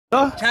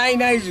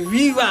China is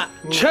Viva.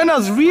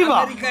 China's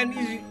Viva. American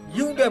is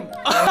you them.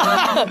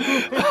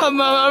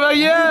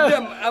 Yeah.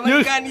 Them.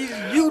 American is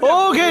you them.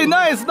 Okay,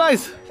 nice.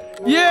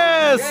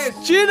 Yes,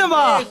 China.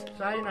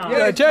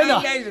 Yes,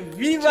 China. is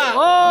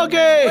Viva.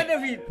 OK。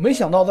没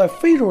想到在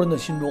非洲人的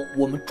心中，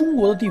我们中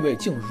国的地位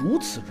竟如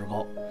此之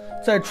高。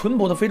在淳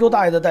朴的非洲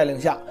大爷的带领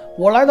下，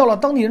我来到了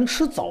当地人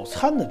吃早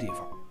餐的地方。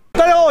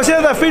大家好，我现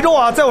在在非洲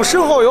啊，在我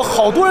身后有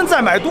好多人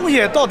在买东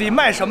西，到底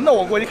卖什么呢？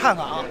我过去看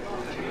看啊。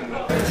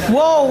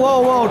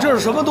哇，这是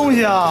什么东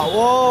西啊？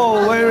哇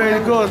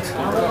 ，very good。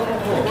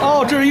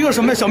哦，这是一个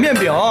什么小面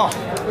饼？哦，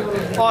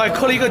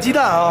刻了一个鸡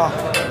蛋啊。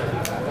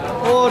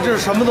哦，这是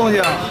什么东西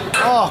啊？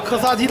哦，刻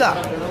仨鸡蛋。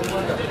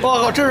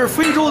哇，这是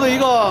非洲的一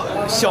个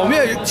小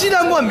鸡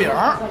蛋灌饼。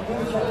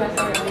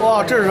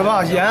哇，这是什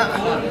么？盐、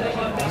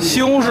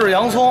西红柿、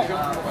洋葱。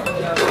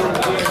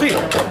嘿，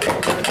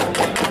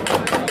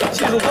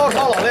技术高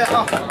超老练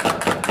啊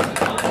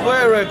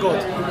 ，very good。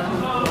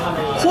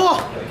嚯！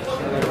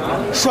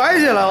甩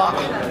起来了！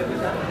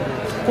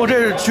我这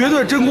是绝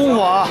对真功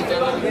夫啊，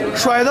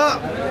甩的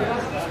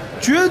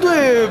绝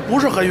对不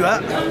是很圆。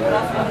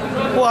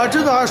哇，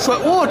真的还甩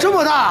哇这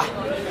么大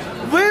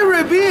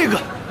 ，very big。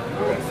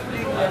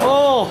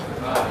哦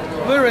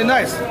 ，very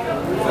nice。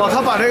哦，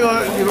他把这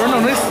个里边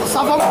弄成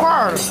仨方块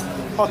儿，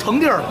哦，腾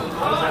地儿了。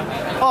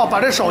哦，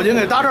把这手巾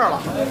给搭这儿了。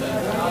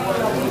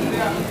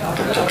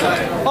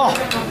哦，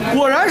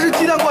果然是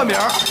鸡蛋灌饼，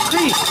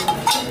嘿。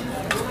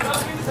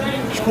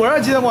果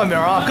然鸡蛋灌饼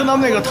啊，跟咱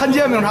们那个摊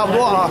煎饼差不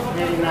多啊。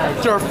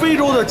这是非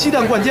洲的鸡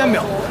蛋灌煎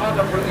饼，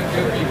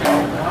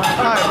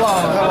太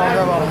棒了！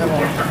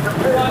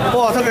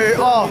哇，它给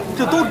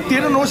这都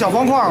叠成那种小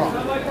方块了。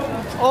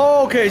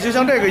OK， 就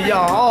像这个一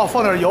样啊，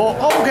放点油。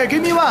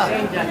OK，give me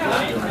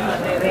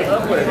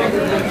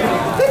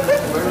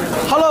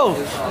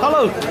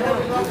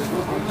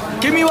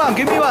one。Hello。give me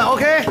one。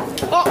OK。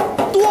哦，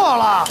剁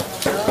了，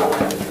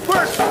不是，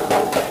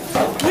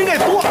您给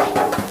剁。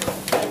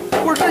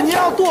不是，这您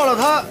要剁了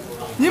它，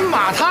您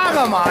码它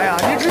干嘛呀？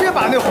您直接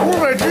把那糊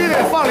直接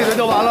给放里头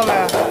就完了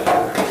呗。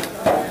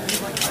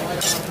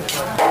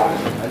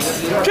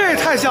这也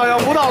太想象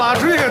不到了，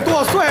直接给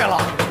剁碎了。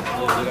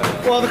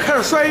我开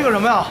始摔一个什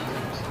么呀？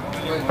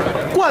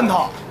罐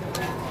头。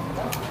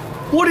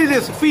What is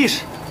this fish？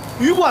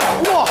 鱼罐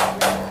头，哇，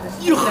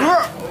一盒。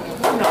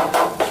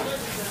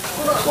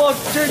哇，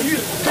这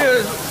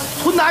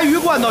吞拿鱼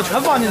罐头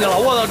全放进去了。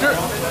我操，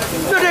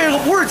这个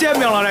不是煎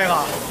饼了，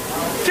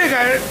这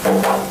改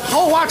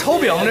豪华炒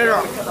饼，这是。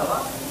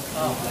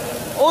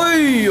哎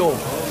呦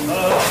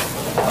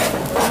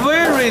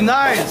 ，very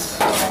nice。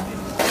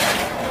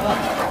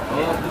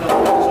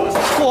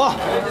嚯，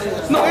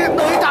弄一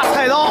大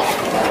菜刀，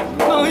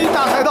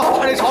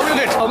把这炒饼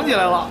给盛起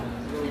来了。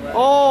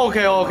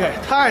OK，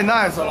 太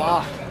nice 了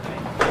啊！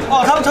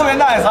哦，他们特别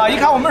nice 啊！一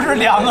看我们是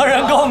2个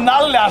人，给我们拿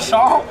了2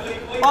勺。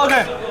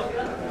OK，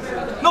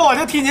 那我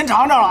就替您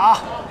尝尝了啊！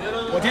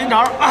我替您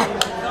尝尝啊！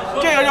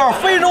这个就是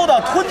非洲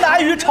的吞拿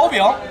鱼炒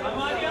饼，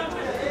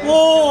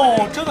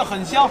哦，真的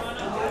很香。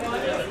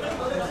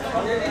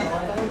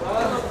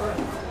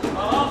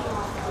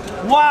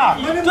哇，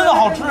真的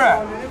好吃哎，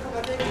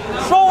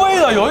稍微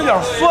有一点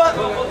酸，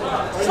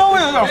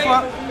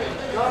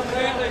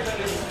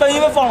但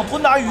因为放了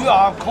吞拿鱼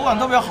啊，口感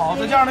特别好，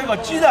再加上那个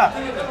鸡蛋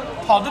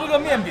炒的这个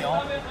面饼，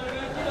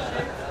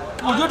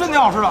我觉得真挺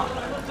好吃的。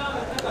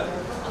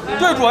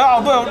最主要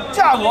对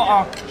价格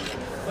啊。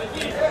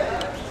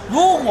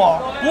如果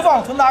不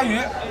放吞拿鱼，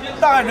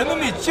大概人民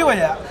币7块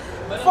钱；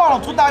放了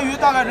吞拿鱼，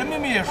大概人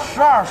民币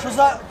12、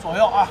13左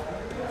右啊。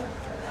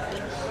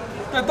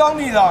这当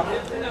地的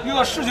一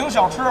个市井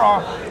小吃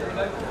啊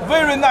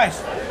 ，very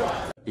nice。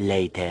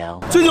Later。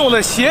最近我的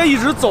鞋一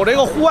直走这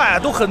个户外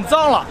都很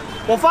脏了，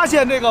我发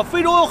现这个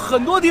非洲有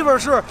很多地方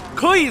是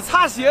可以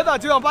擦鞋的，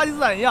就像巴基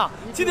斯坦一样。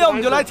今天我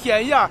们就来体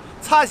验一下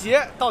擦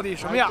鞋到底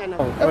什么样。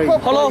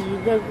Hello。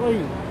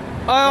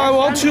I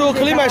want to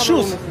clean my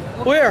shoes.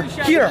 Where?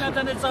 Here.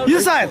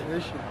 Inside.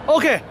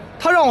 OK，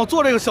 他让我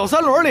坐这个小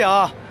3轮里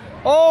啊。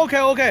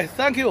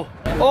OK，Thank you。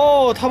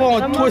哦，他帮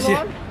我脱鞋。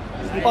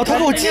哦，他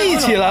给我系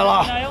起来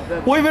了，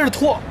我以为是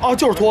脱。哦，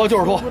就是脱。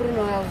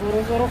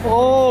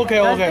OK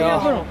啊。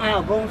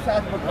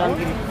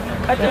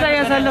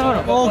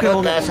OK，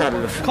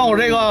 看我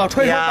这个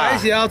穿一双白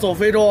鞋啊，走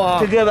非洲啊，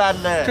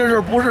这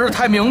是不是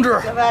太明智？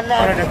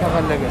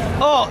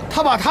哦，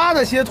他把他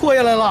的鞋脱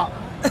下来了，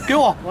给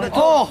我。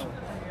哦。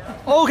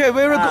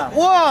OK，very good，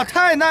 哇，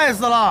太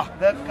nice 了！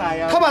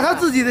他把他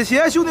自己的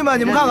鞋，兄弟们，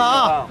你们看看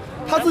啊，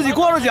他自己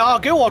光着脚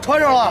给我穿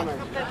上了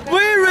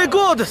 ，very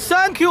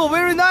good，thank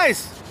you，very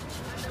nice。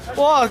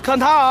哇，看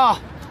他啊，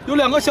有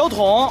2个小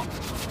桶，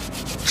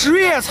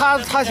职业擦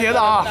鞋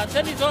的啊。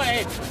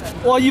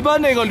哇，一般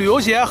那个旅游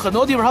鞋很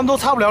多地方他们都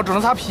擦不了，只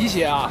能擦皮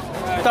鞋啊，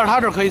但是他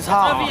这可以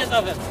擦啊。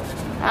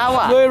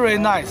Very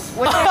nice。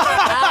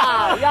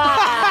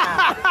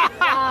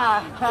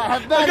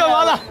那干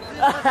嘛呢？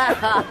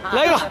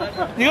来一个，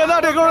你看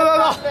他这哥们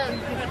儿，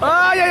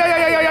啊呀呀呀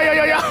呀呀呀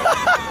呀呀！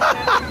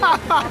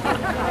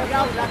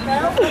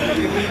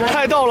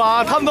太逗了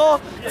啊！他们都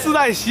自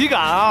带喜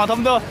感啊，他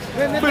们都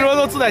非洲人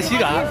都自带喜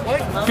感，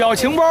表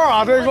情包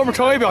啊，这哥们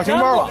成为表情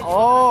包了。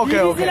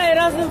OK。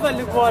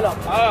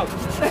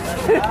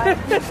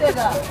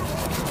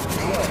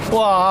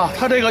哇，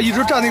他这个一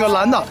直蘸那个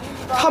蓝的，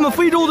他们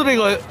非洲的这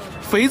个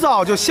肥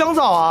皂就香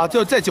皂啊，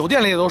就在酒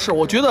店里也都是，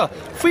我觉得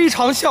非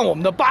常像我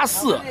们的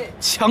84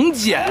强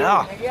碱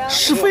啊，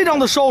是非常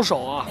的烧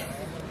手啊。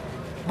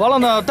完了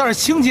呢，但是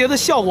清洁的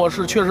效果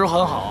是确实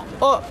很好。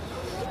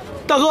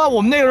大哥，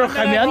我们那个是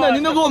海绵的，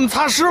您都给我们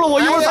擦湿了，我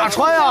一会儿咋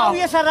穿呀？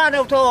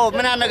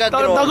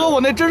大哥，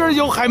我那真是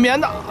有海绵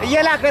的。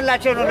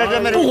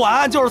不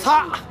管，就是擦。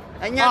啊，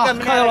看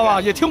见了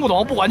吧？也听不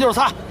懂，不管就是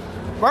擦，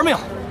玩命。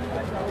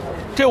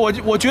这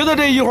我觉得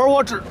这一会儿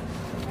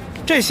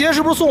这鞋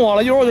是不是送我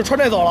了？一会儿我就穿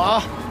这走了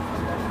啊。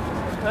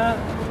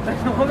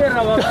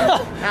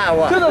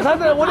真的，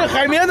我这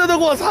海绵的都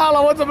给我擦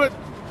了，我怎么？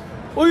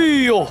哎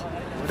呦！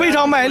非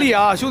常卖力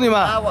啊，兄弟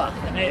们！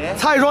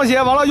擦一双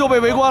鞋，完了又被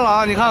围观了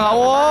啊！你看看，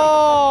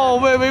哇，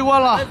被围观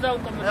了。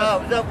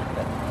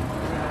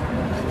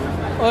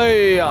哎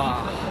呀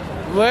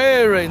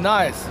 ，very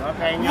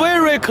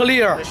nice，very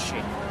clear。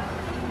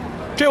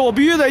这我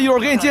必须得一会儿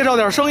给你介绍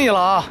点生意了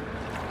啊！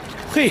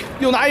嘿，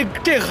又拿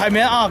这个海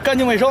绵啊，干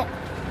净卫生。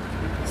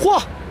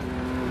嚯！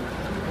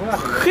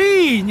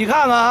嘿，你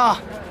看看啊！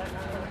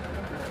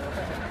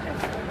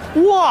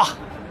哇！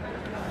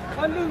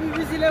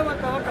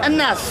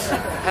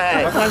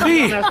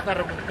嘿，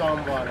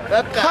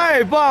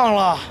太棒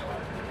了！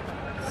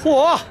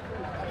嚯，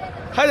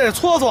还得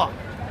搓搓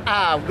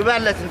啊！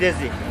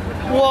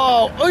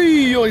哇，哎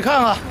呦，你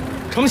看看，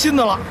成新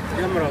的了！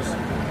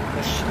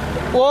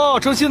哇，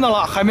成新的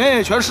了，海绵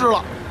也全湿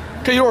了。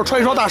这一会儿穿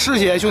一双大湿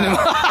鞋，兄弟们。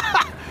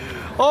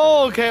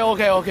OK， 我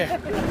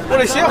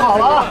这鞋好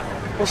了啊，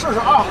我试试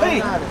啊！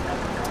嘿，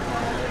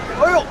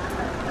哎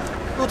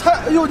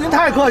呦，您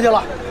太客气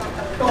了。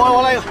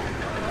我来一个，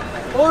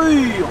哎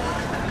呦，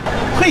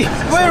嘿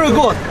 ，very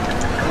good，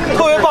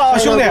 特别棒啊，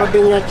兄弟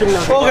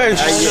 ，OK，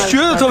 绝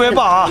对特别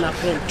棒啊，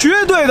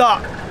绝对的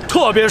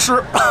特别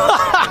湿。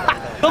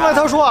刚才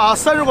他说啊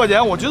，30块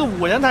钱，我觉得5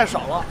块钱太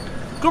少了。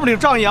哥们儿，你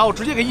仗义啊，我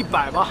直接给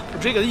100吧，我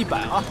直接给他100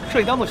啊，这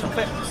里当做小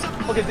费。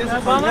OK， this is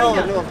why? No.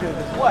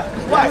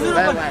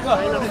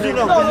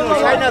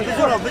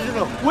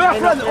 We are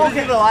friends.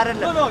 Okay.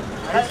 No.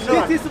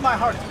 This is my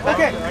heart.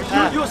 Okay.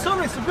 Your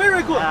service is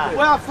very good.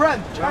 We are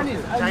friends. Chinese.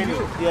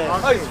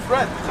 Oh, it's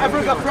friend.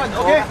 Africa friend.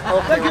 Okay.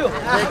 Thank you.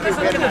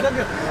 Thank you.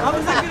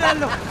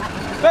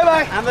 Bye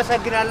bye.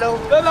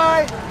 Bye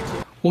bye.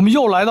 我们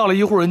又来到了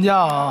一户人家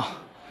啊，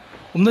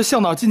我们的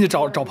向导进去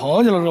找朋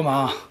友去了，干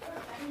嘛？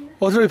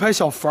我这一排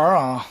小房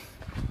啊，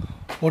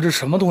我这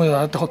什么东西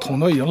啊，桶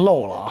都已经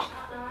漏了啊，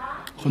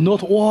很多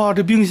桶。哇，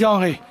这冰箱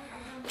嘿，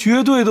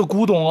绝对的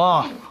古董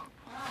啊！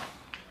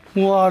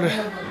哇，这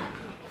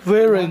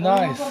very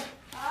nice。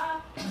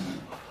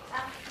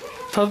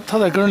他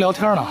在跟人聊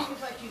天呢。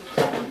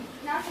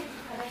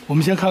我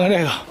们先看看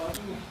这个。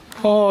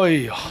哎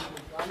呀，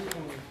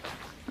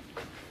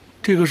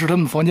这个是他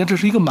们房间，这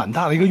是一个蛮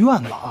大的一个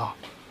院子啊。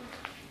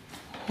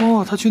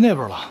哦，他去那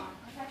边了。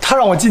他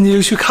让我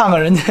进去看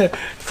看人家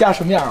家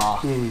什么样啊。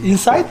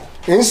Inside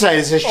is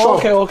a shop.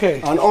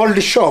 Okay. An old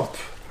shop.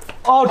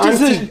 哦，这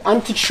是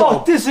antique shop.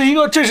 哦，这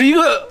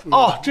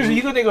是一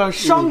个那个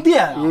商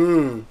店啊。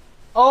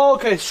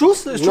OK，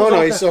 shoes. No,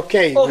 it's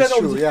okay. Okay,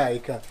 shoe, yeah,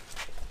 you can.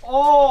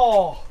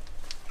 哦，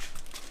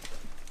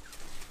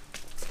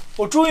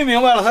我终于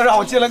明白了，他让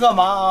我进来干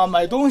嘛啊？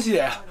买东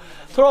西。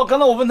他说，我刚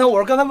才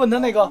问他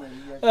那个，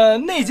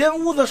那间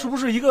屋子是不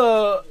是一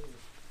个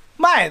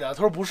卖的？他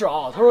说不是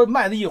啊，他说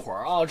卖的一会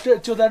儿啊，这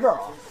就在这儿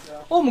啊。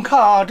哦，我们看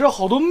啊，这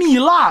好多蜜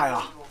蜡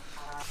呀，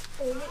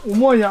我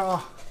摸一下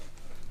啊。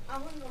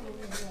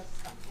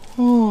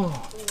哦。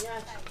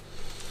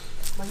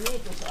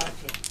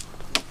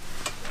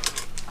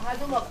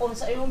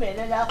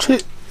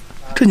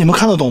这你们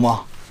看得懂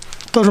吗？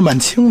倒是蛮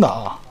轻的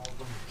啊。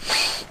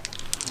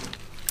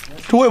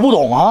这我也不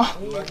懂啊，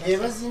这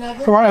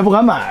玩意儿也不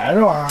敢买啊，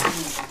这玩意儿。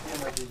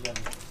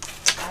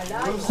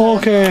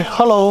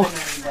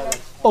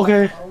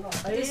OK，Hello，OK。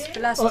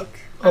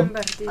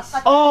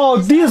哦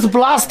 ，this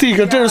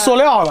plastic， 这是塑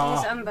料的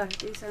啊。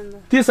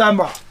This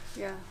amber。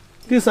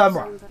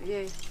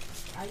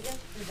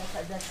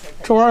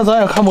这玩意儿咱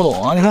也看不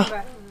懂啊，你看。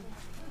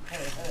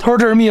他说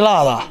这是蜜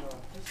蜡的。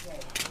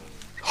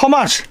How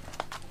much？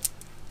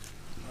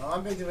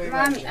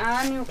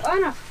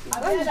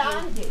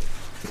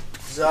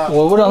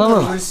 我让他问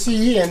问。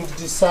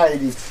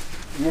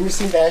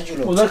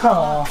我再看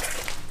看啊。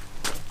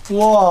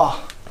哇，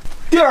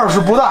地儿是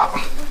不大，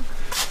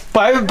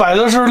摆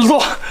的是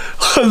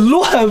很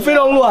乱，非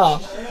常乱啊，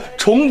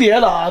重叠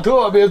的啊，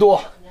特别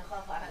多，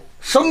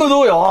什么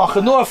都有啊，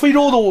很多非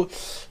洲的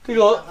这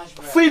个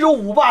非洲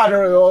舞霸这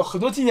儿有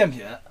很多纪念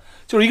品，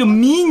就是一个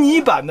迷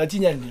你版的纪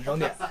念品商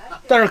店。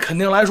但是肯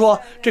定来说，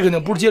这肯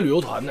定不是接旅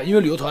游团的，因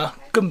为旅游团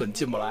根本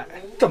进不来，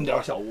这么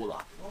点小屋子。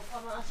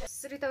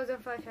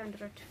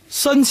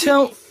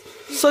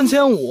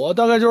3500，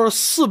大概就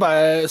是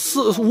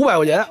500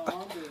块钱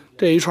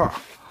这一串。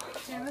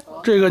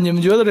这个你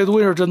们觉得这东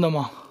西是真的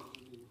吗？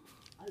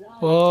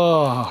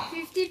哇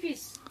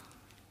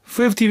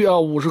，50 啊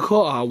，50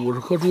颗啊，50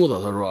颗珠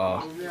子，他说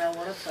啊，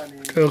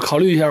这个考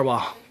虑一下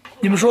吧。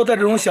你们说在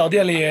这种小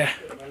店里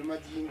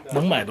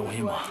能买东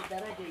西吗？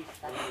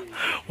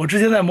我之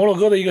前在摩洛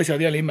哥的一个小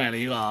店里买了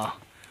一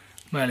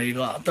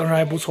个，当时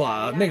还不错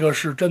啊，那个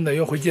是真的，因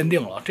为会鉴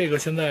定了。这个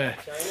现在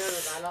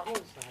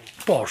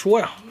不好说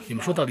呀，你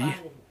们说到底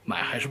买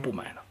还是不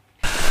买呢？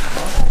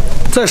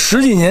在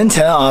10几年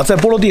前啊，在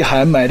波罗的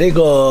海买这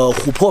个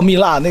琥珀蜜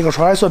蜡，那个时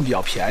候还算比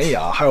较便宜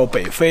啊。还有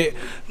北非，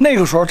那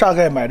个时候大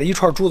概买这一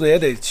串珠子也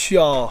得需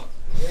要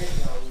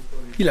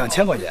1、2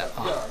千块钱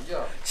啊。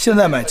现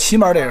在买起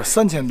码得是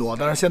3000多，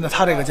但是现在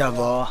它这个价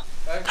格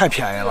太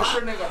便宜了，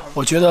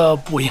我觉得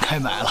不应该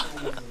买了，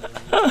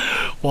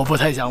我不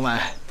太想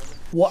买。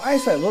我埃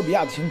塞俄比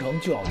亚的行程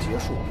就要结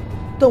束了，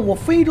但我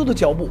非洲的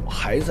脚步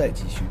还在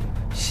继续。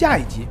下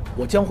一集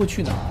我将会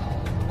去哪儿？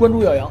关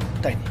注耀阳，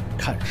带你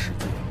看世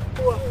界。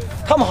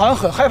他们好像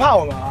很害怕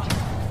我们啊，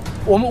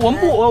我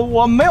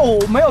们没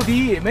有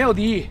敌意，没有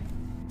敌意。